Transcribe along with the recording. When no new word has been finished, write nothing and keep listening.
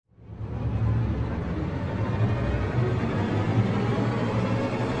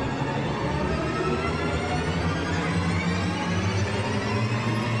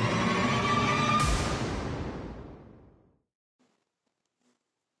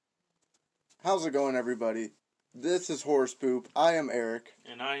How's it going, everybody? This is Horse Poop. I am Eric.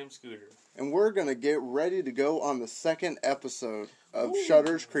 And I am Scooter. And we're going to get ready to go on the second episode of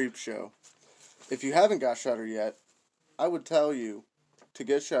Shudder's Creepshow. If you haven't got Shudder yet, I would tell you to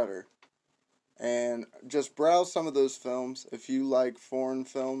get Shudder and just browse some of those films. If you like foreign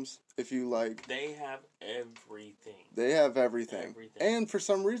films, if you like... They have everything. They have everything. And for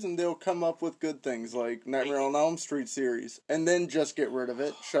some reason, they'll come up with good things like Nightmare on Elm Street series. And then just get rid of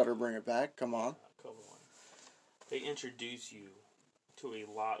it. Shudder, bring it back. Come on. Come on. They introduce you to a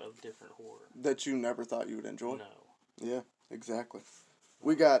lot of different horror. That you never thought you would enjoy. No. Yeah, exactly.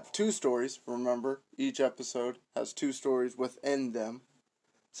 We got 2 stories, remember. Each episode has 2 stories within them.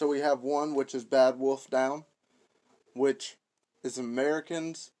 So we have one, which is Bad Wolf Down, which is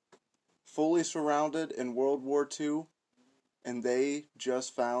Americans fully surrounded in World War II, and they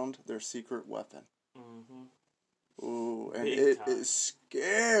just found their secret weapon. Mm-hmm. Ooh, and it is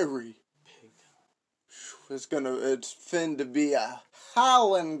scary. Big time. It's fin to be a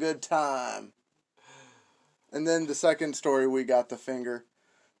howling good time. And then the second story, we got The Finger,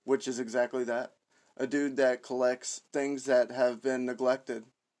 which is exactly that. A dude that collects things that have been neglected.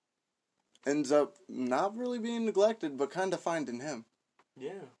 Ends up not really being neglected, but kind of finding him.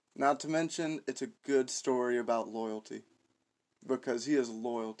 Yeah. Not to mention, it's a good story about loyalty. Because he is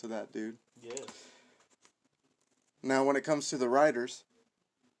loyal to that dude. Yes. Now, when it comes to the writers,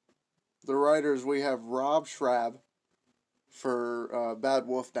 we have Rob Schrab for Bad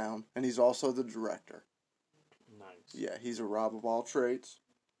Wolf Down, and he's also the director. Nice. Yeah, he's a Rob of all trades.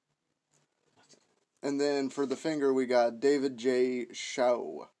 And then for The Finger, we got David J.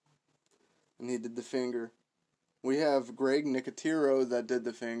 Shaw. And he did The Finger. We have Greg Nicotero that did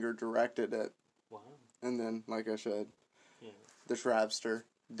The Finger, directed it. Wow. And then, like I said, yeah, the Shrabster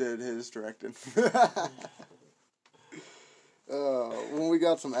did his directing. When we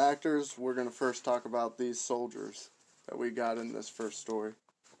got some actors, we're going to first talk about these soldiers that we got in this first story.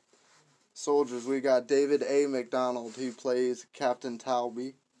 Soldiers, we got David A. McDonald, who plays Captain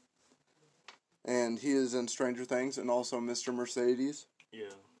Talby. And he is in Stranger Things and also Mr. Mercedes. Yeah,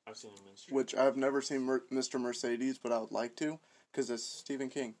 I've seen him in Stranger Which I've never seen Mr. Mercedes, but I would like to, because it's Stephen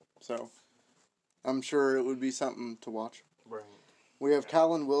King. So, I'm sure it would be something to watch. Right. We have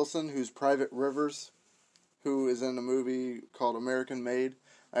Callan Wilson, who's Private Rivers, who is in a movie called American Made.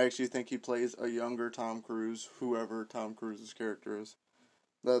 I actually think he plays a younger Tom Cruise, whoever Tom Cruise's character is.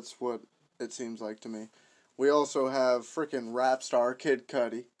 That's what it seems like to me. We also have frickin' rap star Kid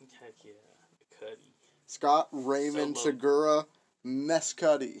Cudi. Heck yeah, Cudi. Scott Raymond Segura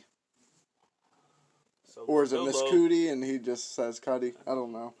Mescudi. Or is it Miss Cudi and he just says Cudi? I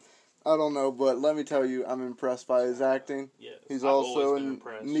don't know, but let me tell you, I'm impressed by his acting. Yes. He's also in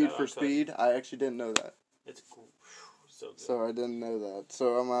Need for Speed. I actually didn't know that. It's cool. So good. So I didn't know that.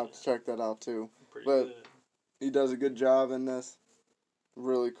 So I'm going to have to check that out too. Pretty good. He does a good job in this.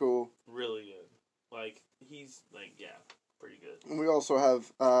 Really cool. Really good. He's pretty good. And we also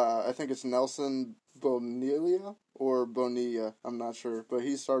have, I think it's Nelson Bonilla or Bonilla. I'm not sure. But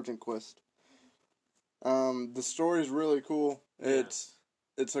he's Sergeant Quist. The story's really cool. Yeah.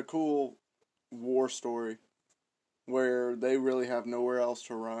 It's a cool war story where they really have nowhere else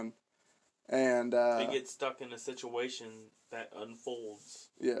to run. And they get stuck in a situation that unfolds.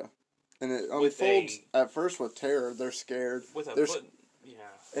 Yeah. And it unfolds at first with terror. They're scared. Yeah.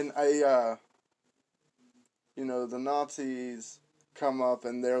 And the Nazis come up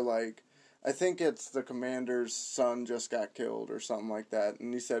and they're like, I think it's the commander's son just got killed or something like that.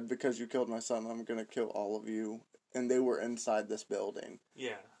 And he said, because you killed my son, I'm going to kill all of you. And they were inside this building.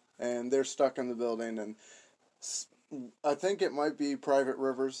 Yeah. And they're stuck in the building. And I think it might be Private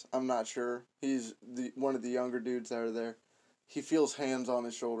Rivers. I'm not sure. He's one of the younger dudes that are there. He feels hands on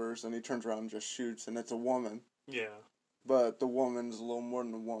his shoulders and he turns around and just shoots. And it's a woman. Yeah. But the woman's a little more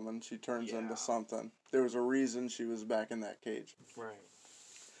than a woman. She turns into something. There was a reason she was back in that cage. Right.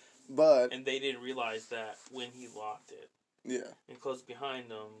 And they didn't realize that when he locked it. Yeah. And closed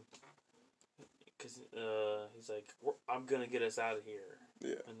behind them. Because he's like, I'm going to get us out of here.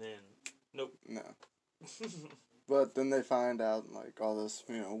 Yeah. And then, nope. No. But then they find out, all this,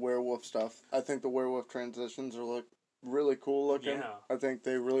 werewolf stuff. I think the werewolf transitions are, really cool looking. Yeah. I think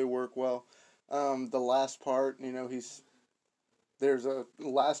they really work well. The last part, there's a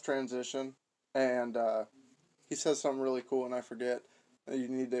last transition, and he says something really cool, and I forget. You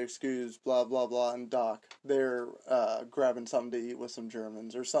need to excuse blah, blah, blah, and Doc. They're grabbing something to eat with some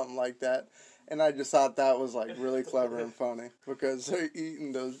Germans or something like that. And I just thought that was, really clever and funny because they're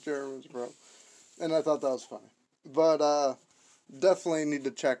eating those Germans, bro. And I thought that was funny. But definitely need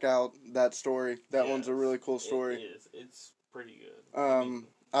to check out that story. That one's a really cool story. It is. It's pretty good.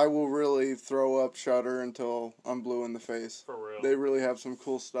 I will really throw up Shudder until I'm blue in the face. For real. They really have some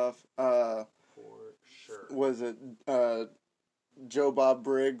cool stuff. For sure. Was it Joe Bob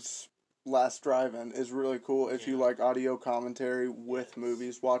Briggs' Last Drive-In is really cool if you like audio commentary with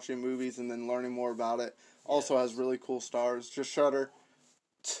movies, watching movies and then learning more about it. Also has really cool stars. Just Shudder.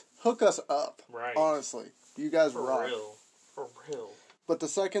 Hook us up. Right. Honestly. You guys rock. For real. But the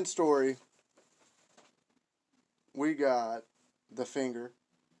second story, we got The Finger,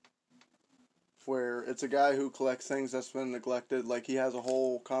 where it's a guy who collects things that's been neglected. Like, he has a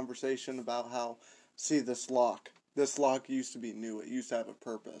whole conversation about how, see, this lock used to be new. It used to have a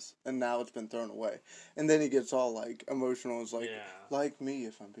purpose, and now it's been thrown away. And then he gets all, like, emotional. It's like me,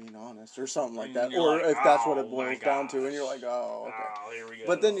 if I'm being honest, or something like that. Or like, if that's what it boils down to, and you're like, oh, okay. Oh, here we go.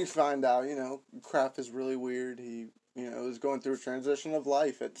 But then you find out, crap is really weird. He, is going through a transition of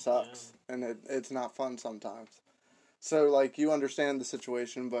life. It sucks, and it's not fun sometimes. So, like, you understand the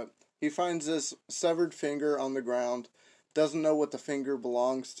situation, but he finds this severed finger on the ground, doesn't know what the finger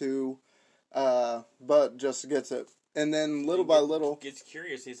belongs to, but just gets it. And then little by little... gets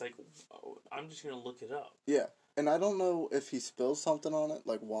curious. He's like, oh, I'm just going to look it up. Yeah. And I don't know if he spills something on it,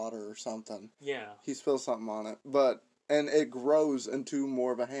 like water or something. Yeah. He spills something on it. And it grows into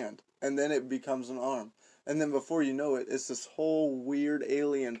more of a hand. And then it becomes an arm. And then before you know it, it's this whole weird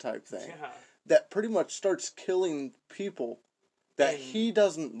alien type thing. Yeah. That pretty much starts killing people that he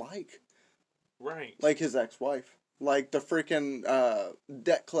doesn't like. Right. Like his ex-wife. Like the freaking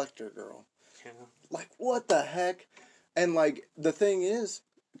debt collector girl. Yeah. Like, what the heck? And, like, the thing is,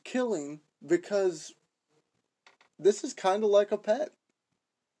 killing, because this is kind of like a pet.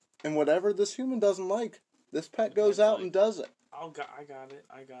 And whatever this human doesn't like, this pet goes out and does it. I got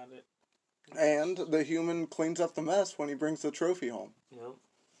it. And the human cleans up the mess when he brings the trophy home. Yep.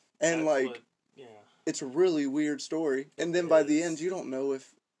 And, it's a really weird story. And then by the end, you don't know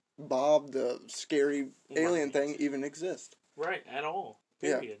if Bob, the scary alien thing, even exists. Right, at all.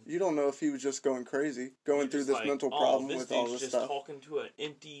 Period. Yeah, you don't know if he was just going crazy, going through this mental problem with all this just stuff. Talking to an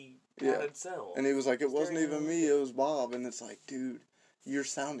empty padded cell. And he was like, it wasn't even me, it was Bob. And it's like, dude, you're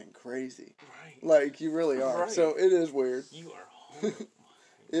sounding crazy. Right. Like, you really are. Right. So it is weird. You are home.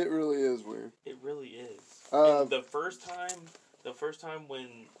 It really is weird. It really is. And the first time when,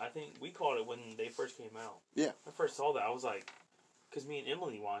 I think we called it when they first came out. Yeah. I first saw that, I was like, because me and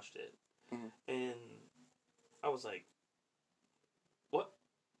Emily watched it. Mm-hmm. And I was like, what?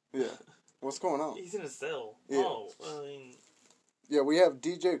 Yeah. What's going on? He's in a cell. Yeah. Oh, I mean... Yeah, we have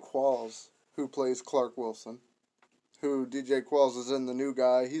DJ Qualls, who plays Clark Wilson. Who, DJ Qualls is in The New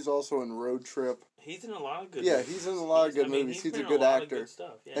Guy. He's also in Road Trip. He's in a lot of good movies. Yeah, he's in a lot of good movies. He's a good actor. Good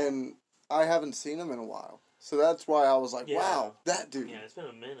stuff, yeah. And I haven't seen him in a while. So that's why I was like, wow, that dude. Yeah, it's been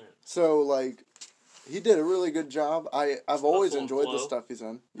a minute. So, like, he did a really good job. I've always enjoyed the stuff he's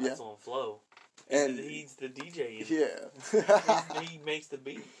in. That's on Flow. And he's the DJ. Yeah. He makes the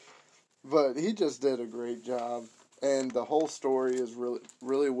beat. But he just did a great job. And the whole story is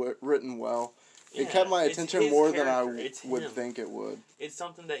really written well. Yeah, it kept my attention more than I would think it would. It's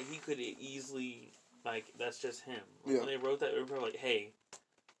something that he could easily, like, that's just him. Yeah. When they wrote that, they were like, hey,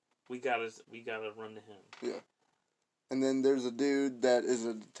 we gotta run to him. Yeah. And then there's a dude that is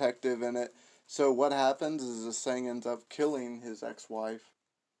a detective in it. So what happens is this thing ends up killing his ex-wife.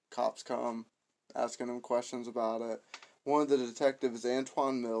 Cops come, asking him questions about it. One of the detectives is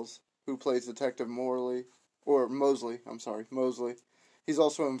Antoine Mills, who plays Detective Mosley. He's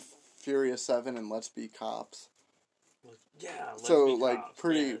also in Furious 7 and Let's Be Cops. Yeah,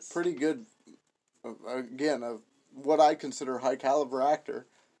 pretty good. Again, what I consider high caliber actor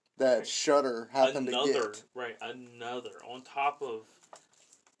that Shudder happened to get. Right, another on top of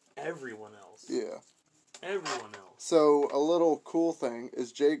everyone else. Yeah, everyone else. So a little cool thing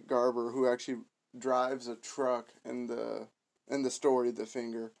is Jake Garber, who actually drives a truck in the story The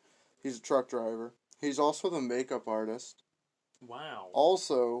Finger. He's a truck driver. He's also the makeup artist. Wow.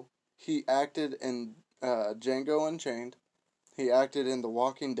 Also, he acted in Django Unchained. He acted in The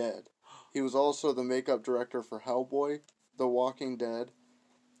Walking Dead. He was also the makeup director for Hellboy, The Walking Dead,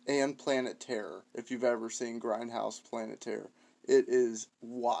 and Planet Terror. If you've ever seen Grindhouse Planet Terror. It is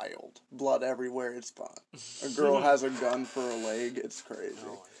wild. Blood everywhere. It's fun. A girl has a gun for a leg. It's crazy.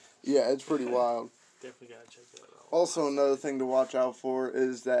 Yeah, it's pretty wild. Definitely gotta check that out. Also, another thing to watch out for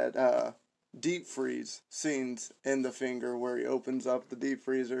is that deep freeze scenes in The Finger where he opens up the deep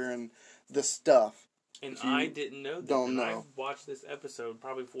freezer and the stuff. And I didn't know that. Don't know. I watched this episode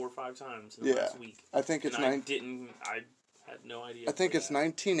probably 4 or 5 times in the last week. I think it's I had no idea. I think it's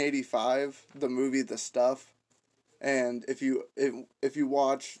 1985, the movie The Stuff. And if you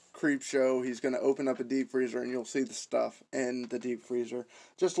watch Creepshow, he's going to open up a deep freezer and you'll see the stuff in the deep freezer.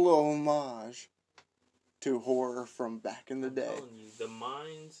 Just a little homage to horror from back in the day. I'm telling you, the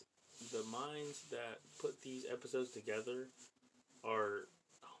minds that put these episodes together are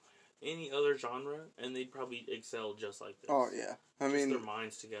any other genre, and they'd probably excel just like this. Oh yeah, I mean, their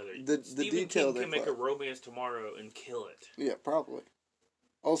minds together. The detail King can make a romance tomorrow and kill it. Yeah, probably.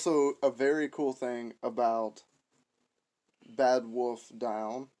 Also, a very cool thing about Bad Wolf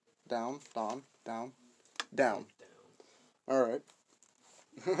Down. All right.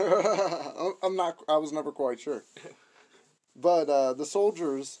 I was never quite sure. But the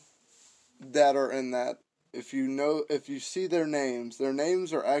soldiers that are in that, if you see their names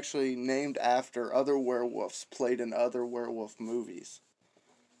are actually named after other werewolves played in other werewolf movies.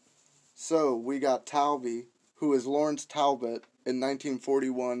 So, we got Talby, who is Lawrence Talbot in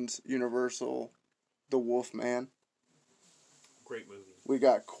 1941's Universal The Wolfman. Great movie. We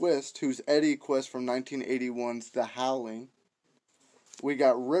got Quist, who's Eddie Quist from 1981's The Howling. We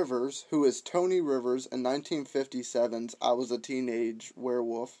got Rivers, who is Tony Rivers in 1957's I Was a Teenage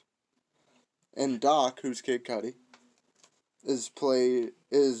Werewolf. And Doc, who's Kid Cudi, is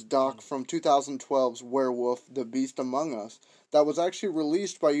Doc from 2012's Werewolf, The Beast Among Us. That was actually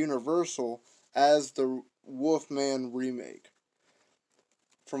released by Universal as the Wolfman remake.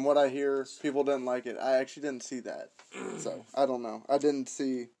 From what I hear, people didn't like it. I actually didn't see that. So, I don't know. I didn't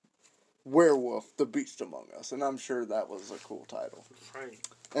see Werewolf, The Beast Among Us. And I'm sure that was a cool title. Right.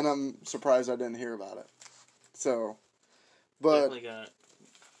 And I'm surprised I didn't hear about it. So, but... Definitely got to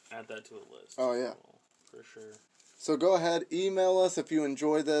add that to a list. Oh, yeah. For sure. So go ahead, email us if you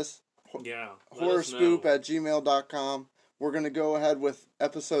enjoy this. Yeah. horrorscoop@gmail.com. We're going to go ahead with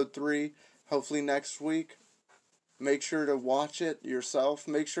episode 3, hopefully next week. Make sure to watch it yourself.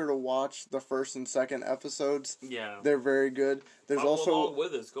 Make sure to watch the first and second episodes. Yeah. They're very good. There's Follow also along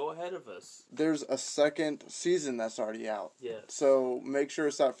with us. Go ahead of us. There's a second season that's already out. Yes. So make sure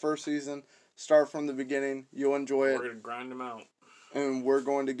it's that first season. Start from the beginning. You'll enjoy it. We're going to grind them out. And we're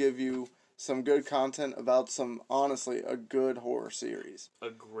going to give you some good content about honestly, a good horror series.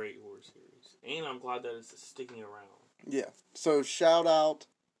 A great horror series. And I'm glad that it's sticking around. Yeah. So shout out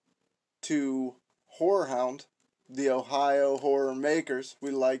to Horror Hound, the Ohio horror makers.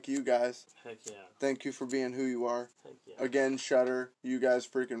 We like you guys. Heck yeah. Thank you for being who you are. Heck yeah. Again, Shudder, you guys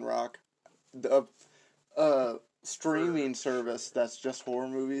freaking rock. The streaming service that's just horror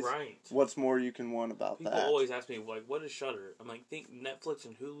movies. Right. What's more you can want about People that? People always ask me, like, what is Shudder? I'm like, think Netflix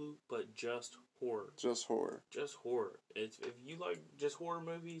and Hulu, but just horror. Just horror. Just horror. If you like just horror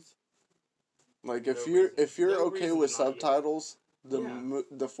movies, like no if you're no okay with subtitles, yet.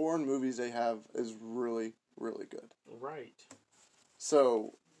 the foreign movies they have is really, really good. Right.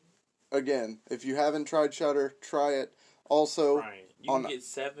 So, again, if you haven't tried Shudder, try it. Also, right. You can get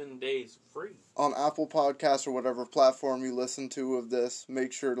 7 days free. On Apple Podcasts or whatever platform you listen to of this,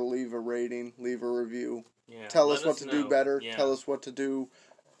 make sure to leave a rating, leave a review. Yeah, tell us what to do better. Yeah. Tell us what to do,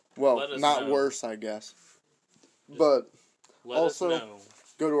 well, not worse, I guess. But also,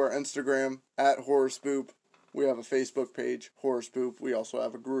 go to our Instagram, @HorrorSpoop. We have a Facebook page, HorrorSpoop. We also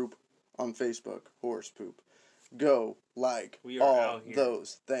have a group on Facebook, HorrorSpoop. Go like all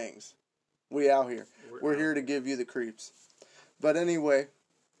those things. We out here. We're here to give you the creeps. But anyway,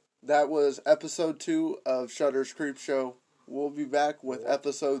 that was episode 2 of Shudder's Creepshow. We'll be back with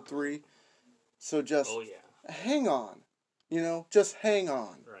episode 3. So just hang on. Just hang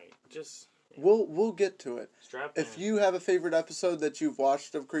on. Right. We'll get to it. Strap if you have a favorite episode that you've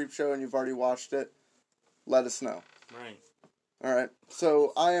watched of Creepshow and you've already watched it, let us know. Right. All right.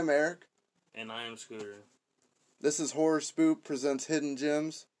 So I am Eric. And I am Scooter. This is Horror Spook presents Hidden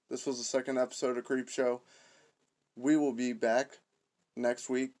Gems. This was the second episode of Creepshow. We will be back next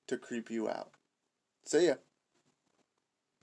week to creep you out. See ya.